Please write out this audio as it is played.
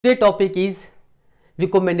Today's topic is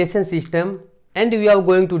recommendation system, and we are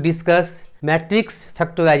going to discuss matrix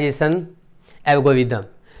factorization algorithm.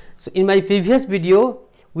 So in my previous video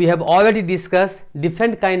we have already discussed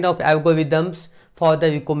different kind of algorithms for the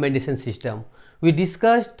recommendation system. We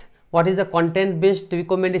discussed what is the content based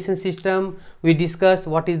recommendation system, we discussed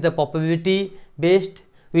what is the probability based,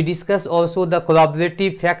 we discussed also the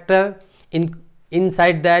corroborative factor.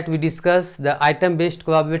 Inside that we discussed the item based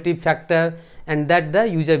corroborative factor and that the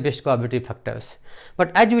user based corroborative factors.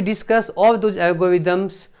 But as we discuss all those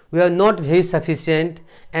algorithms, we are not very sufficient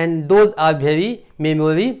and those are very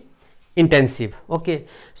memory intensive. Okay,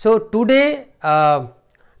 so today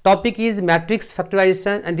topic is matrix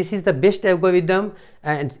factorization, and this is the best algorithm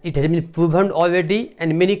and it has been proven already,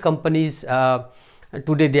 and many companies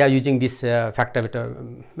today they are using this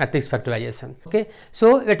matrix factorization. Okay,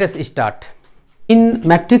 so let us start. In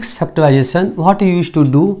matrix factorization, what we used to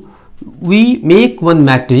do, we make one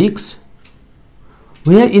matrix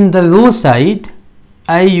where in the row side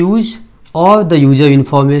I use all the user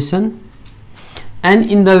information, and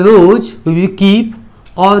in the rows we will keep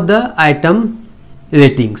all the item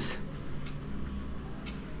ratings.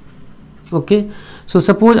 Okay, so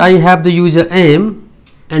suppose I have the user M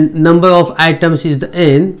and number of items is the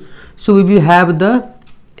n, so we will have the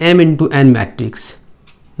m into n matrix,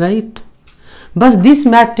 right? But this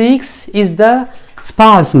matrix is the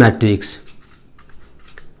sparse matrix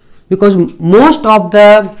because most of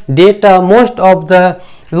the data, most of the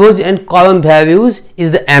rows and column values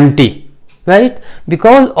is the empty, right?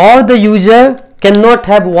 Because all the user cannot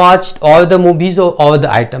have watched all the movies or all the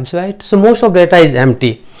items, right? So most of data is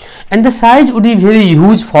empty and the size would be very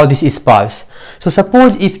huge for this sparse. So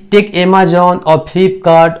suppose if take Amazon or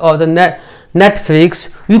Flipkart or the Netflix,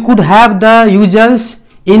 we could have the users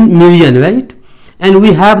in million, right? And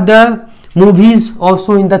we have the movies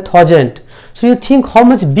also in the thousand. So you think how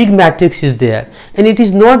much big matrix is there, and it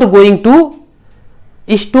is not going to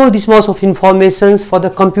store this much of information for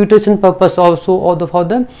the computation purpose also, or for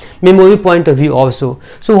the memory point of view also.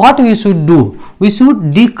 So what we should do, we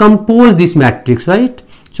should decompose this matrix, right?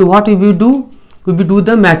 So what we will do, we will do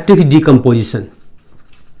the matrix decomposition,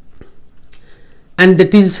 and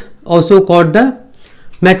that is also called the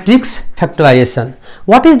matrix factorization.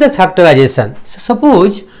 What is the factorization? So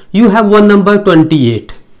suppose you have one number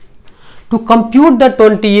 28. To compute the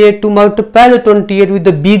 28, to multiply the 28 with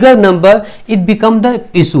the bigger number, it becomes the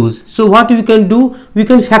issues. So what we can do, we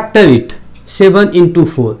can factor it 7 into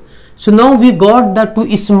 4. So now we got the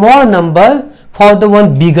two small number for the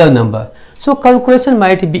one bigger number. So calculation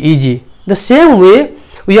might be easy. The same way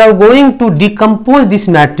we are going to decompose this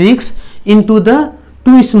matrix into the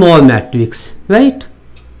two small matrix, right?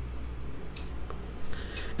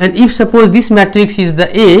 And if suppose this matrix is the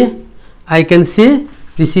A, I can say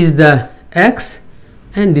this is the X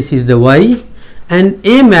and this is the Y, and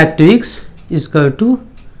A matrix is equal to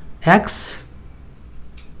X,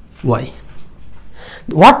 Y.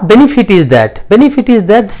 What benefit is that? Benefit is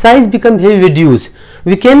that the size become very reduced.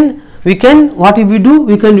 We can what we do,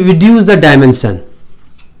 we can reduce the dimension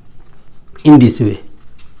in this way.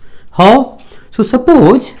 How? So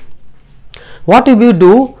suppose what we will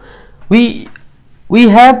do, we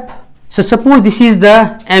have, so suppose this is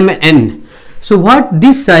the m and n. So what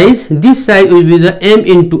this size will be the m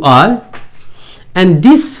into r, and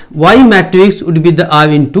this y matrix would be the r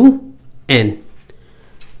into n.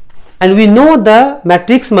 And we know the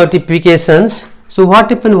matrix multiplications. So what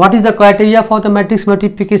happen? What is the criteria for the matrix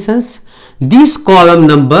multiplications? This column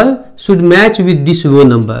number should match with this row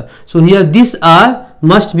number. So here this r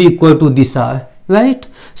must be equal to this r, right?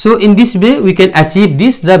 So in this way we can achieve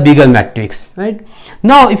this, the bigger matrix, right?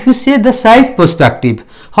 Now if you say the size perspective,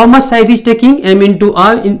 how much size is taking? M into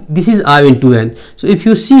r, this is r into n. So if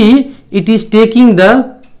you see, it is taking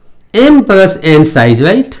the m plus n size,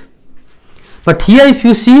 right? But here if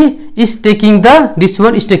you see, is taking the, this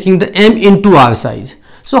one is taking the m into r size.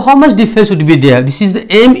 So how much difference would be there? This is the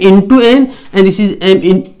m into n and this is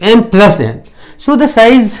m plus n. So the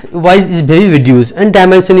size wise is very reduced and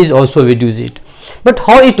dimension is also reduced. But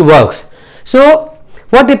how it works? So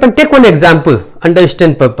what happen? Take one example,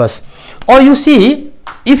 understand purpose. Or you see,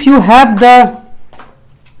 if you have the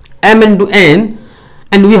m into n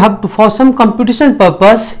and we have to, for some computation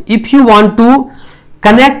purpose, if you want to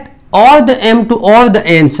connect all the m to all the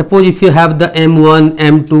n, suppose if you have the m1,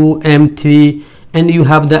 m2, m3 and you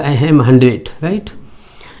have the m100, right?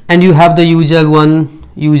 And you have the user 1,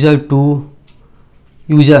 user 2,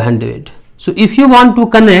 user 100. So if you want to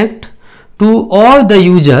connect to all the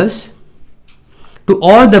users, to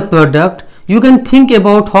all the product, you can think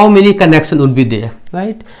about how many connections would be there,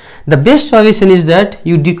 right? The best solution is that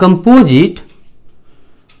you decompose it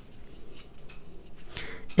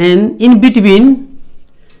and in between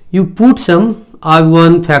you put some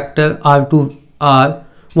R1 factor, R2, R,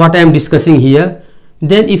 what I am discussing here.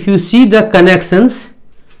 Then if you see the connections,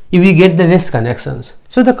 you will get the rest connections.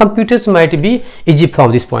 So the computers might be easy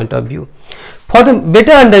from this point of view. For the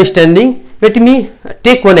better understanding, let me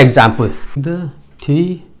take one example. The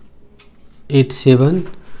 3, 8, 7,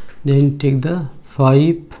 then take the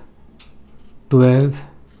 5, 12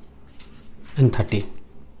 and 13.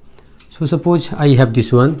 So suppose I have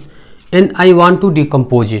this one and I want to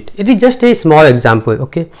decompose it. It is just a small example,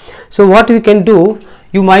 okay. So what we can do,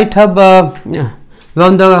 you might have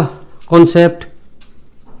run the concept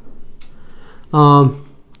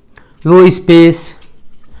row space,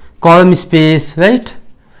 column space, right,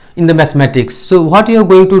 in the mathematics. So what you are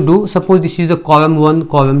going to do, suppose this is the column 1,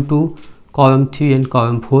 column 2, column 3 and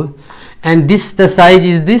column 4, and this, the size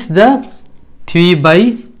is this, the 3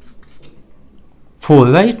 by 4,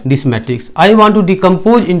 right, this matrix. I want to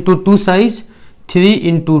decompose into two sides, 3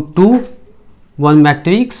 into 2, one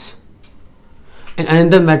matrix, and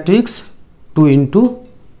another matrix 2 into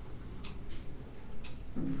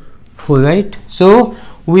 4, right. So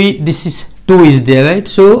this is 2 is there, right.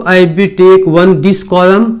 So I will take one this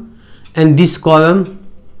column and this column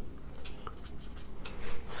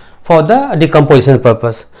for the decomposition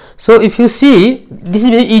purpose. So if you see, this is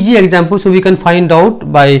very easy example, so we can find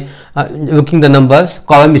out by looking the numbers,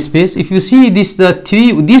 column space. If you see this, the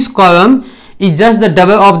 3, this column is just the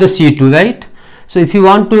double of the C2, right. So if you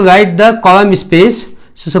want to write the column space,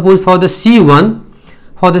 so suppose for the C1,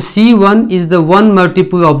 is the 1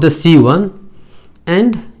 multiple of the C1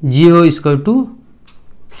 and 0 is equal to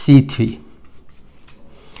C3.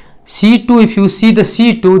 C2, if you see the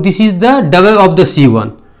C2, this is the double of the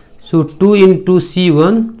C1. So 2 into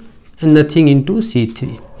C1 and nothing into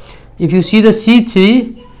C3. If you see the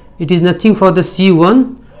C3, it is nothing for the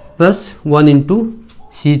C1 plus 1 into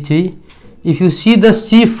C3. If you see the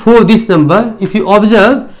C4, this number, if you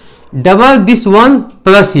observe, double this one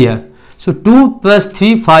plus here. So 2 plus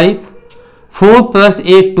 3, 5, 4 plus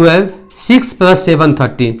 8, 12, 6 plus 7,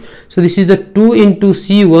 13. So this is the 2 into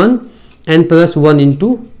C1 and plus 1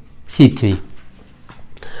 into C3.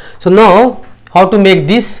 So now how to make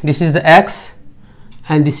this? This is the X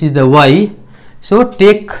and this is the Y. So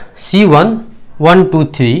take C1, 1, 2,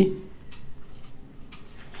 3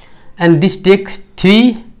 and this takes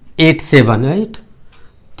 3, 8, 7, right?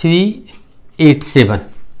 3, 8, 7,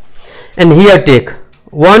 and here take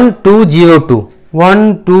 1, 2, 0, 2,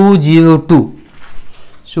 1, 2, 0, 2.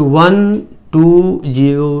 So 1, 2,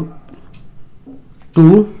 0,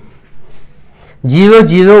 2, 0,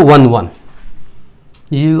 0, 1, 1,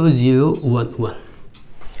 0, 0, 1, 1.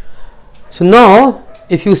 So now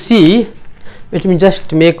if you see, let me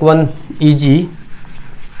just make one easy,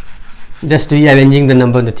 just rearranging the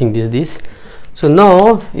number, the thing is this. So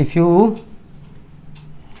now if you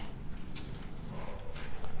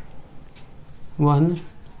 1,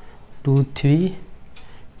 2, 3,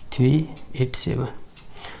 3, 8, 7.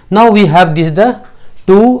 Now we have this the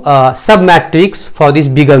two sub matrix for this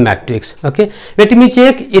bigger matrix, okay. Let me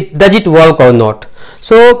check it, does it work or not.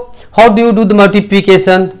 So how do you do the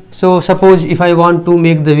multiplication? So suppose if I want to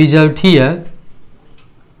make the result here,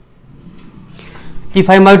 if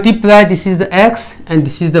I multiply, this is the X and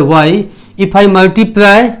this is the Y. If I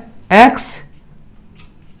multiply X,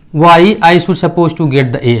 Y, I should suppose to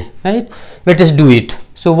get the A, right. Let us do it.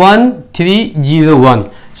 So 1, 3, 0,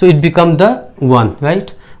 1. So it become the 1,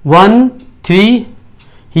 right. 1, 3,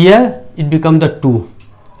 here it become the 2,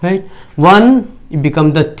 right. 1, it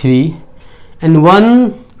become the 3, and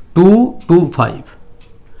 1, 2, 2, 5.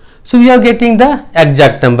 So we are getting the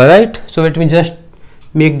exact number, right. So let me just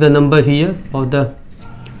make the number here for the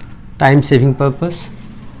time saving purpose.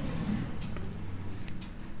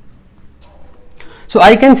 So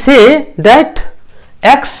I can say that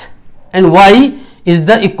X and Y is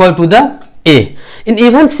the equal to the A. And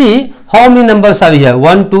even see how many numbers are here,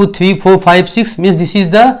 1, 2, 3, 4, 5, 6, means this is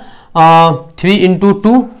the 3 into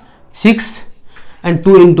 2, 6 and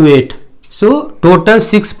 2 into 8. So total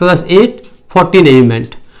 6 plus 8, 14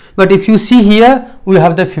 element. But if you see here, we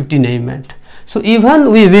have the 15 element. So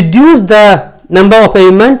even we reduce the number of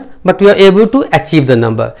element, but we are able to achieve the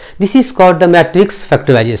number. This is called the matrix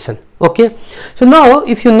factorization, okay. So now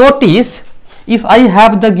if you notice, if I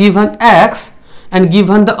have the given X and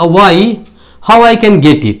given the Y, how I can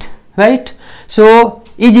get it, right. So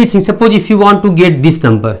easy thing, suppose if you want to get this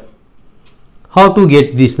number, how to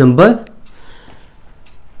get this number?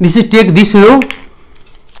 This is, take this row,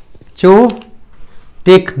 so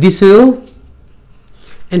take this row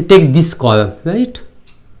and take this column, right.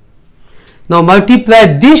 Now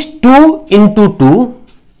multiply this 2 into 2,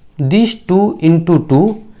 this 2 into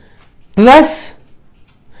 2 plus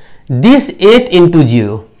this 8 into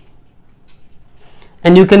 0,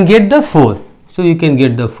 and you can get the 4. So you can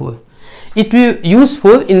get the 4. It will use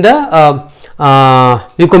 4 in the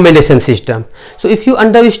recommendation system. So if you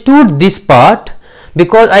understood this part,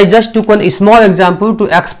 because I just took one small example to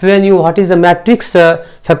explain you what is the matrix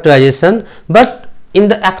factorization, but in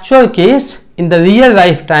the actual case, in the real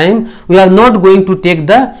life time, we are not going to take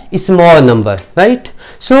the small number, right?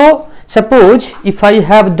 So suppose if I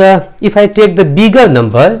take the bigger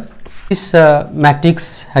number, this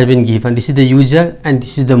matrix has been given. This is the user and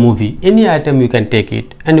this is the movie. Any item you can take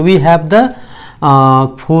it, and we have the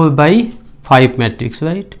 4 by 5 matrix,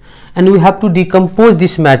 right? And we have to decompose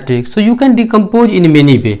this matrix. So you can decompose in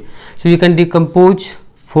many ways. So you can decompose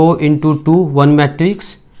 4 into 2 one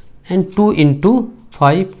matrix and 2 into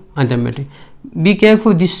 5 another matrix. Be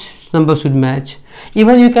careful, this number should match.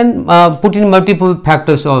 Even you can put in multiple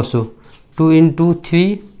factors also. 2 into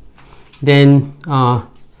 3, then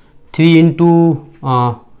 3 into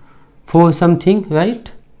 4 something, right?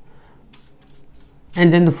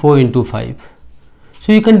 And then the 4 into 5.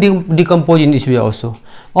 So you can decompose in this way also,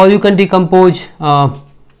 or you can decompose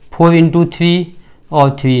 4 into 3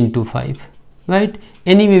 or 3 into 5, right?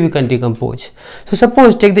 Any way we can decompose. So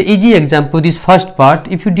suppose take the easy example, this first part.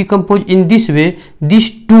 If you decompose in this way, this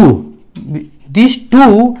 2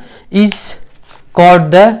 is called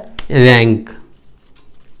the rank,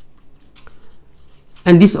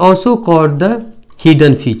 and this also called the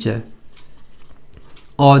hidden feature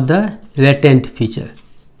or the latent feature.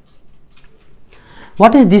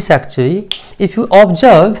 What is this actually? If you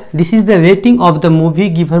observe, this is the rating of the movie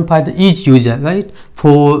given by each user, right?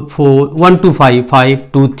 4, 1 to 5,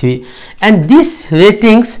 5, 2, 3, and these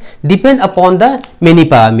ratings depend upon the many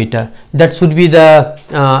parameter. That should be the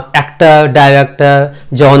actor, director,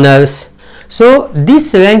 genres. So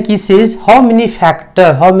this rank says how many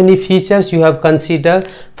factors, how many features you have considered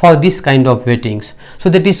for this kind of ratings. So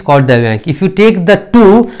that is called the rank. If you take the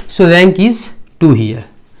 2, so rank is 2 here.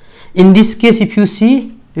 In this case, if you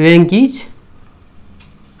see, rank is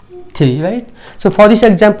 3, right? So for this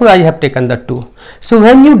example, I have taken the 2. So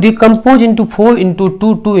when you decompose into 4 into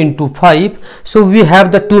 2, 2 into 5, so we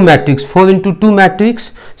have the 2 matrix, 4 into 2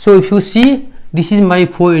 matrix. So if you see, this is my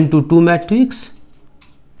 4 into 2 matrix,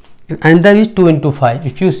 and that is 2 into 5.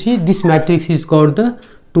 If you see, this matrix is called the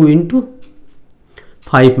 2 into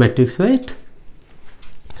 5 matrix, right?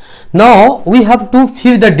 Now we have to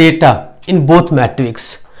fill the data in both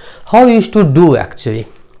matrix. How we used to do actually?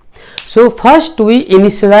 So first we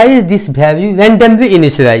initialize this value, randomly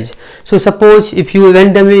initialize. So suppose if you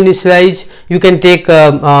randomly initialize, you can take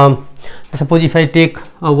suppose if I take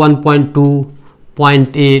 1.2,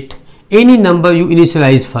 0.8, any number you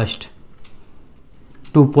initialize first,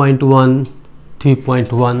 2.1,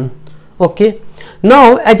 3.1. okay.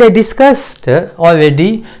 Now as I discussed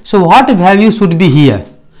already, so what value should be here?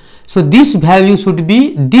 So this value should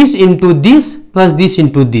be this into this plus this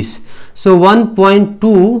into this. So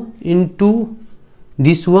 1.2 into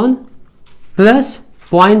this one plus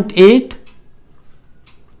 0.8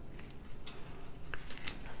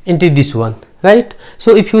 into this one, right?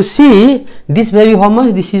 So if you see this value, how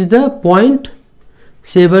much? This is the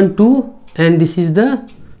 0.72 and this is the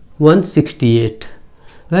 168,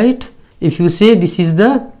 right? If you say this is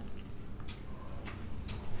the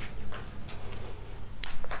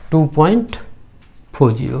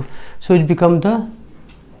 2.40, so it becomes the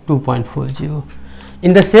 2.40.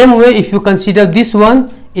 In the same way, if you consider this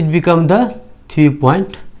one, it becomes the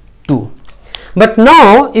 3.2. But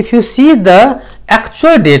now if you see the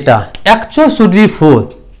actual data, actual should be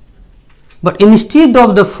 4, but instead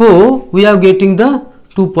of the 4 we are getting the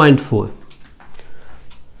 2.4.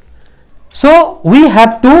 So we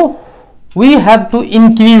have to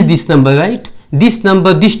increase this number, right? This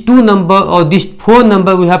number, this 2 number or this 4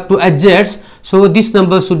 number we have to adjust, so this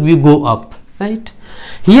number should be go up, right?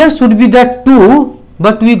 Here should be the 2,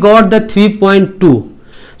 but we got the 3.2.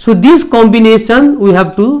 So this combination we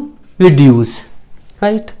have to reduce,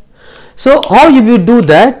 right? So how you will do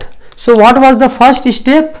that? So what was the first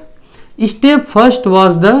step? Step first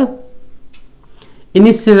was the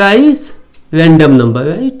initialize random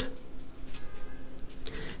number, right?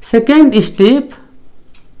 Second step,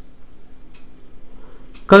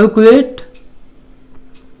 calculate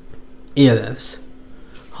errors.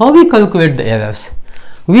 How we calculate the errors?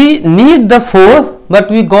 We need the 4, but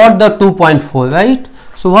we got the 2.4, right?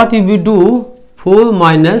 So what if we do 4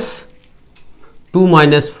 minus 2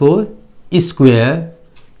 minus 4 is square,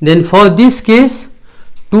 then for this case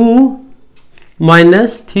 2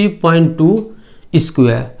 minus 3.2 is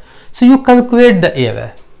square. So you calculate the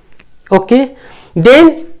error, okay?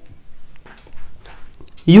 Then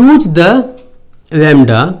use the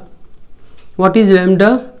lambda. What is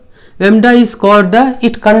lambda? Lambda is called the,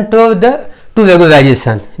 it controls the to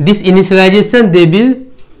regularization. This initialization they will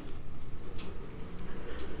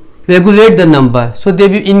regulate the number, so they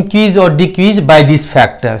will increase or decrease by this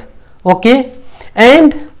factor. Okay,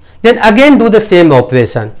 and then again do the same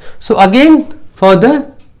operation. So again for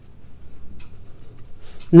the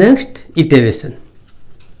next iteration.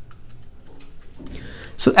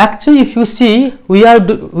 So actually if you see, we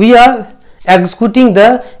are executing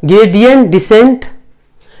the gradient descent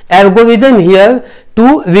algorithm here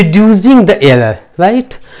to reducing the error,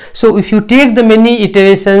 right? So if you take the many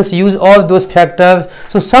iterations, use all those factors,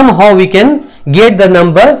 so somehow we can get the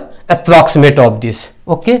number approximate of this.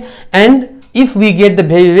 Okay, and if we get the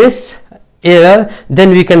very less error,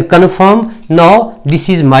 then we can confirm now this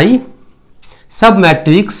is my sub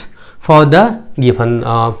matrix for the given,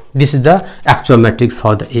 this is the actual matrix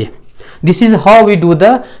for the A. This is how we do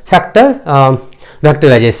the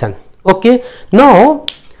factorization. Okay, now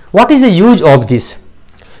what is the use of this?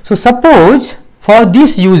 So suppose for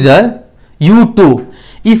this user U2,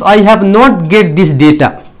 if I have not get this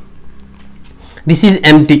data, this is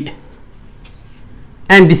empty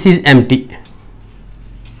and this is empty,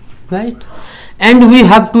 right? And we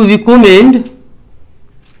have to recommend,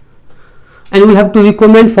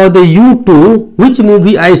 for the U2 which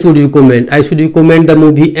movie I should recommend. I should recommend the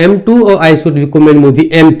movie M2 or I should recommend movie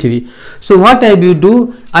M3. So what I will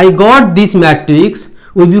do, I got this matrix,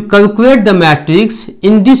 we will calculate the matrix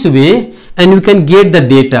in this way and we can get the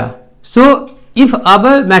data. So if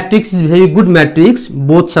our matrix is very good matrix,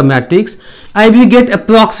 both sub matrix, I will get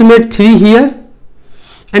approximate 3 here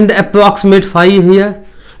and the approximate 5 here.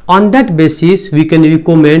 On that basis we can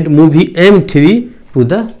recommend movie M3 to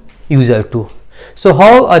the user 2. So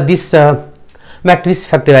how this matrix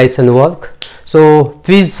factorization work? So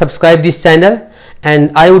please subscribe this channel,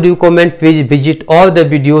 and I would recommend please visit all the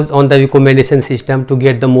videos on the recommendation system to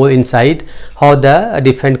get the more insight how the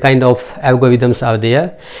different kind of algorithms are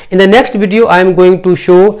there. In the next video I am going to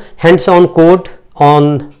show hands-on code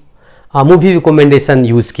on movie recommendation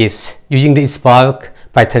use case using the Spark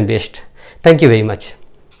Python based. Thank you very much.